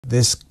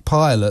this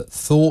pilot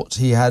thought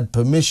he had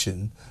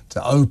permission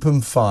to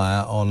open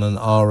fire on an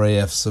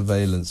RAF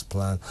surveillance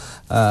plan.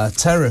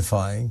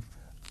 Terrifying,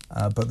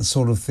 but the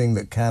sort of thing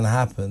that can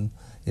happen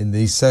in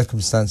these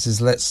circumstances.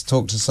 Let's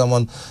talk to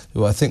someone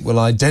who I think will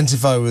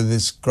identify with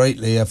this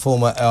greatly, a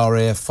former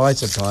RAF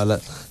fighter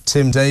pilot,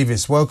 Tim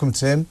Davis. Welcome,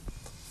 Tim.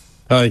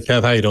 Hi,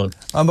 Kev. How you doing?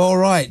 I'm all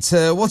right.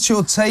 What's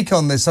your take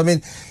on this? I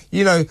mean,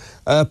 you know,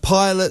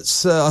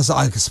 pilots, I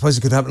suppose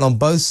it could happen on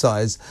both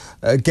sides,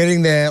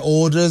 getting their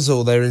orders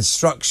or their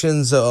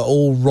instructions are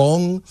all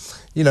wrong.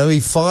 You know,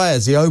 he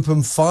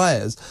opened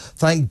fires.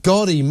 Thank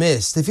God he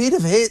missed. If he'd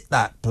have hit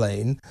that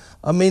plane,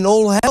 I mean,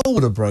 all hell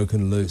would have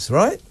broken loose,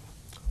 right?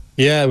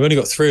 Yeah, we only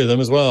got 3 of them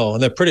as well,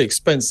 and they're pretty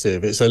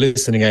expensive. It's a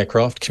listening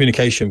aircraft,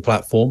 communication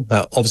platform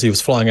that obviously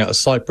was flying out of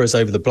Cyprus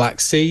over the Black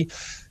Sea,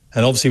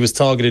 and obviously was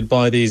targeted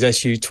by these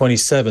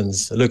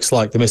SU-27s. It looks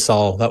like the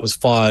missile that was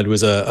fired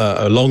was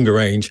a longer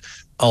range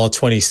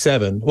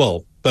R-27.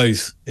 Well,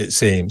 both, it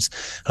seems.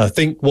 And I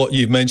think what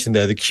you've mentioned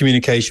there, the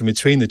communication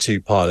between the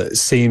 2 pilots,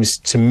 seems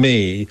to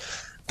me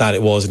that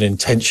it was an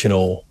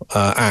intentional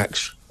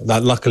act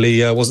that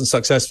luckily wasn't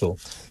successful.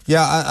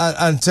 Yeah,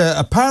 and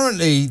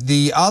apparently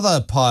the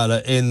other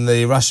pilot in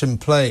the Russian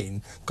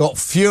plane got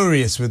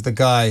furious with the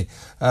guy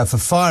for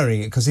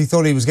firing it because he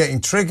thought he was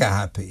getting trigger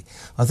happy.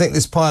 I think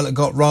this pilot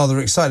got rather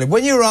excited.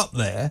 When you're up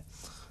there,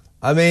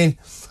 I mean,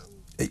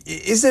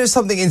 is there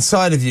something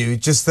inside of you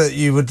just that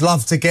you would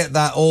love to get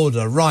that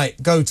order, right,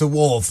 go to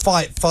war,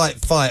 fight, fight,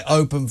 fight,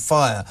 open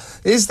fire?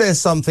 Is there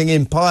something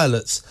in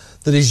pilots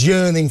that is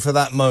yearning for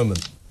that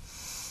moment?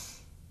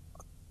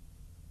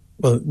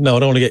 Well, no, I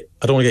don't want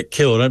to get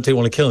killed. I don't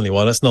want to kill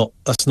anyone. That's not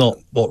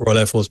what Royal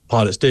Air Force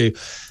pilots do.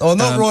 Oh,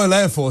 not Royal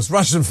Air Force,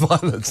 Russian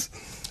pilots.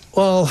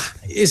 Well,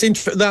 it's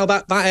interesting. Now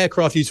that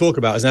aircraft you talk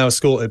about is now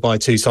escorted by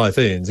 2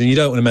 Typhoons, and you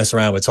don't want to mess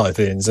around with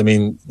Typhoons. I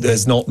mean,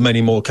 there's not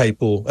many more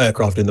capable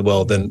aircraft in the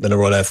world than a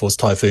Royal Air Force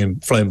Typhoon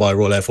flown by a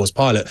Royal Air Force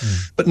pilot.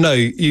 But no,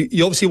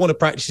 you obviously want to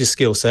practice your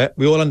skill set.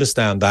 We all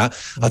understand that.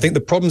 I think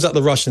the problems that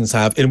the Russians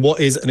have in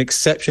what is an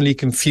exceptionally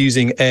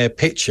confusing air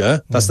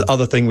picture, that's the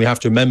other thing we have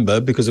to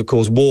remember, because of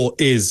course war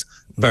is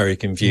very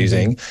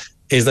confusing.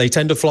 Is they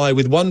tend to fly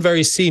with one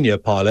very senior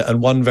pilot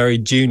and one very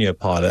junior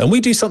pilot. And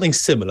we do something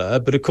similar,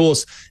 but of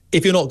course,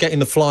 if you're not getting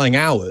the flying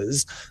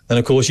hours, then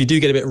of course you do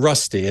get a bit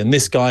rusty. And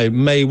this guy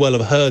may well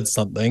have heard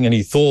something, and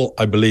he thought,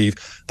 I believe,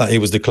 that he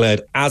was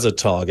declared as a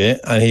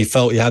target, and he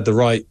felt he had the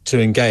right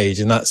to engage.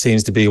 And that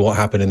seems to be what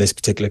happened in this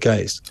particular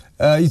case.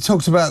 You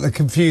talked about the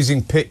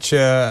confusing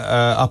picture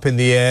up in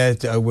the air.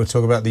 We'll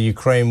talk about the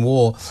Ukraine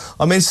war.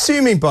 I'm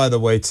assuming, by the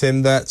way,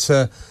 Tim,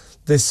 that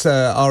this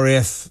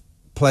RAF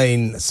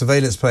plane,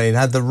 surveillance plane,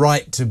 had the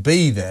right to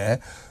be there.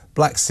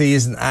 Black Sea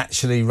isn't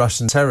actually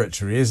Russian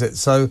territory, is it?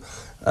 So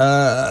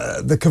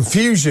the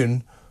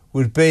confusion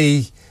would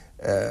be,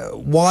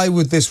 why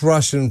would this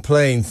Russian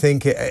plane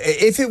think it?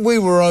 If we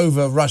were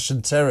over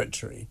Russian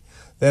territory,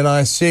 then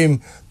I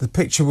assume the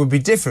picture would be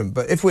different.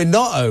 But if we're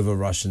not over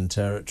Russian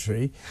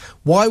territory,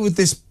 why would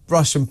this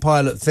Russian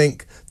pilot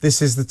think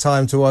this is the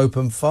time to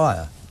open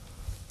fire?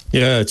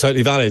 Yeah,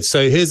 totally valid.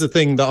 So here's the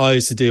thing that I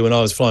used to do when I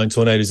was flying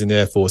Tornadoes in the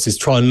Air Force, is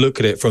try and look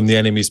at it from the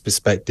enemy's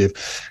perspective.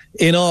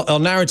 In our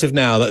narrative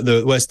now that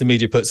the Western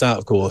media puts out,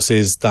 of course,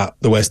 is that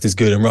the West is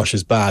good and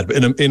Russia's bad.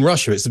 But in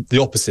Russia, it's the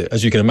opposite.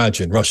 As you can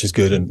imagine, Russia's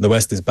good and the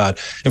West is bad.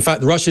 In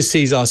fact, Russia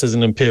sees us as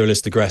an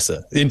imperialist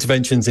aggressor. The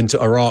interventions into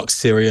Iraq,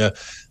 Syria,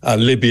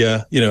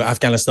 Libya,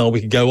 Afghanistan,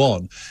 we could go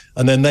on.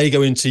 And then they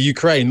go into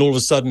Ukraine, and all of a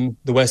sudden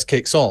the West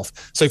kicks off.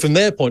 So from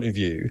their point of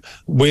view,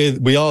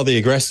 we are the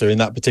aggressor in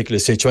that particular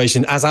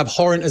situation, as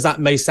abhorrent as that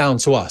may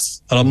sound to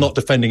us. And I'm not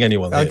defending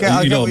anyone. I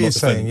get what you're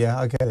saying. Yeah,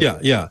 I get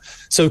it. Yeah.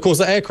 So, of course,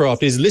 the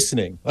aircraft is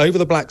listening over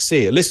the Black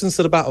Sea. It listens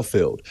to the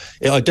battlefield.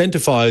 It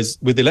identifies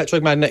with the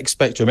electromagnetic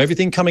spectrum,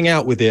 everything coming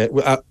out with it,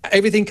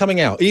 everything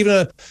coming out,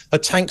 even a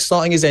tank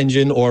starting his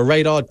engine or a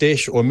radar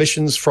dish or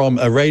emissions from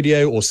a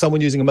radio or someone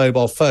using a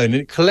mobile phone. And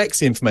it collects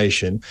the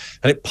information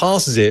and it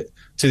passes it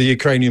to the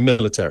Ukrainian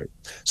military.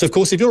 So, of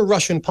course, if you're a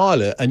Russian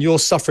pilot and you're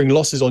suffering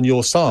losses on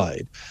your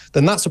side,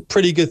 then that's a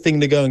pretty good thing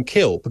to go and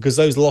kill, because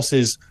those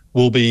losses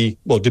will be,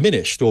 well,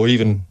 diminished or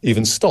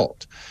even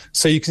stopped.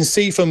 So you can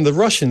see from the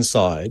Russian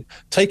side,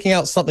 taking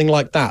out something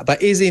like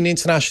that is in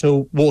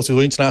international waters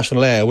or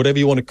international air, whatever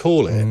you want to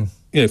call it,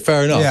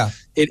 fair enough. Yeah.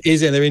 It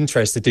is in their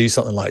interest to do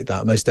something like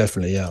that, most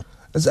definitely, yeah.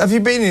 Have you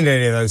been in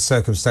any of those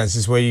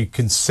circumstances where you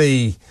can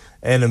see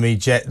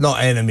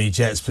not enemy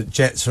jets, but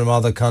jets from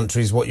other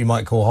countries, what you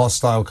might call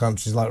hostile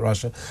countries like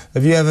Russia?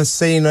 Have you ever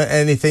seen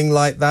anything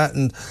like that?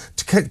 And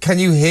can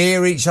you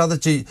hear each other?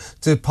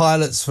 Do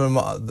pilots from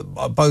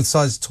both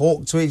sides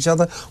talk to each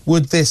other?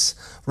 Would this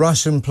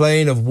Russian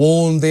plane have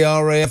warned the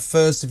RAF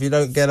first? If you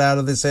don't get out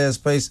of this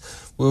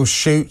airspace, we'll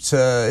shoot.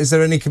 Is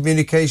there any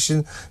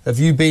communication? Have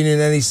you been in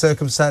any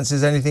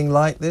circumstances, anything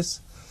like this?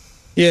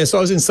 Yeah, so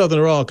I was in southern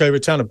Iraq over a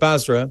town of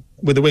Basra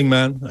with the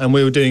wingman, and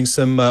we were doing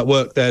some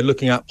work there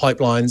looking at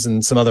pipelines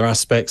and some other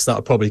aspects that I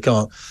probably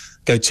can't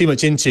go too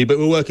much into, but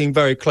we're working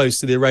very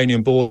close to the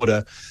Iranian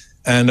border.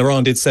 And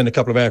Iran did send a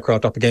couple of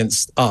aircraft up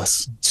against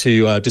us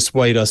to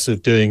dissuade us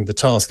of doing the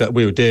task that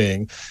we were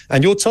doing.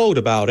 And you're told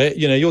about it.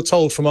 You know, you're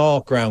told from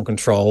our ground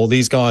control,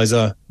 these guys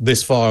are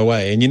this far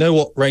away. And you know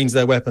what range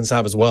their weapons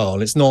have as well.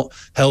 And it's not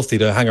healthy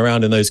to hang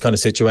around in those kind of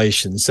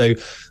situations. So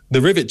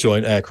the Rivet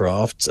Joint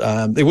aircraft,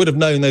 they would have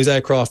known those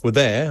aircraft were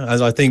there.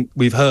 As I think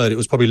we've heard, it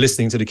was probably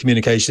listening to the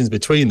communications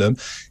between them.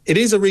 It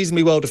is a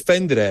reasonably well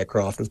defended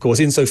aircraft, of course,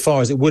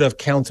 insofar as it would have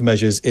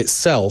countermeasures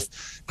itself.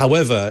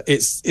 However,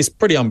 it's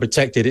pretty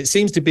unprotected. It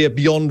seems to be a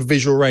beyond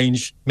visual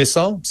range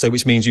missile, so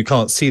which means you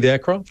can't see the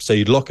aircraft. So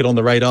you'd lock it on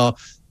the radar.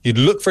 You'd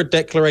look for a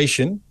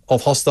declaration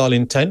of hostile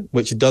intent,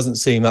 which it doesn't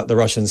seem that the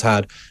Russians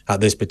had at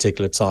this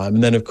particular time.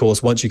 And then, of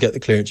course, once you get the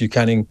clearance, you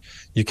can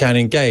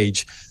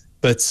engage.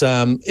 But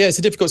yeah, it's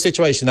a difficult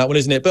situation, that one,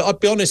 isn't it? But I'll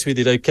be honest with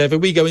you, though, Kev,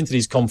 if we go into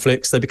these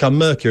conflicts, they become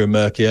murkier and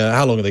murkier.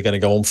 How long are they going to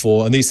go on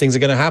for? And these things are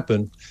going to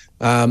happen.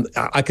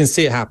 I can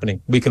see it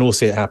happening. We can all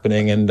see it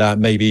happening.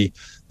 And maybe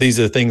these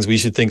are the things we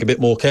should think a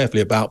bit more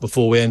carefully about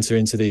before we enter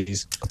into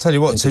these. I'll tell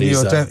you what, Tim,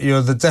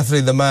 you're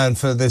definitely the man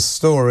for this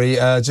story.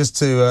 Just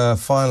to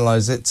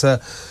finalise it, to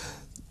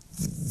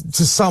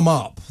sum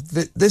up,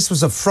 this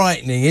was a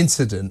frightening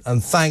incident,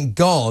 and thank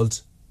God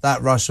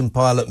that Russian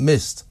pilot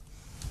missed.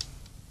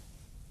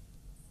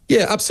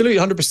 Yeah, absolutely,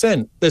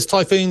 100%. There's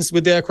typhoons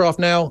with the aircraft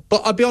now.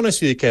 But I'll be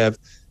honest with you, Kev,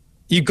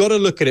 you've got to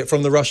look at it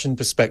from the Russian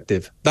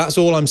perspective. That's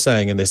all I'm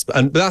saying in this.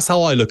 And that's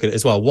how I look at it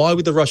as well. Why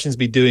would the Russians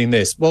be doing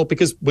this? Well,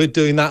 because we're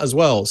doing that as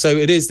well. So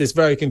it is this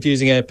very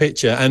confusing air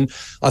picture. And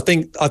I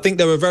think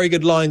there were very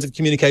good lines of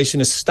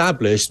communication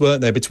established, weren't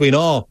there, between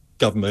our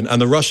government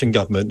and the Russian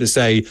government to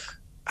say,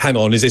 hang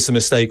on, is this a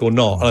mistake or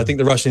not? And I think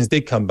the Russians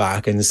did come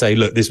back and say,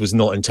 look, this was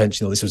not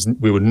intentional.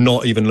 We were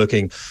not even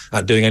looking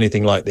at doing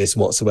anything like this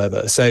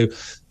whatsoever. So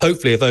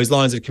hopefully if those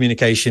lines of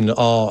communication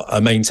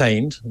are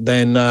maintained,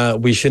 then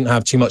we shouldn't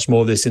have too much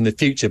more of this in the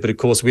future. But of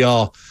course, we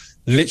are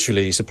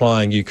literally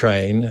supplying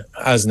Ukraine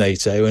as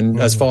NATO. And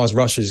as far as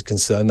Russia is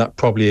concerned, that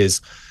probably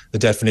is the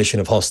definition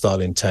of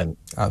hostile intent.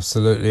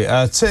 Absolutely.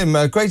 Tim,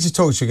 great to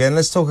talk to you again.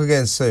 Let's talk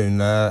again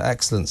soon.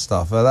 Excellent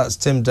stuff. That's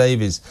Tim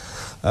Davies,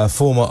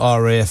 former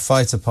RAF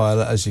fighter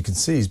pilot. As you can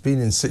see, he's been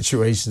in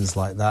situations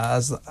like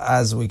that.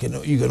 As you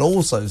can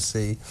also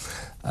see,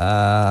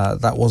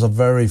 that was a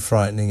very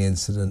frightening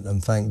incident,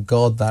 and thank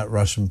God that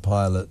Russian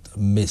pilot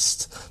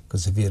missed,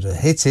 because if he had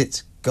hit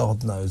it,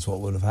 God knows what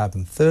would have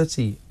happened.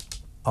 30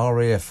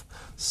 RAF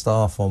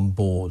staff on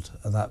board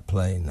of that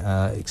plane.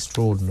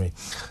 Extraordinary.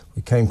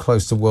 We came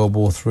close to World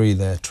War III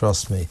there,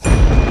 trust me.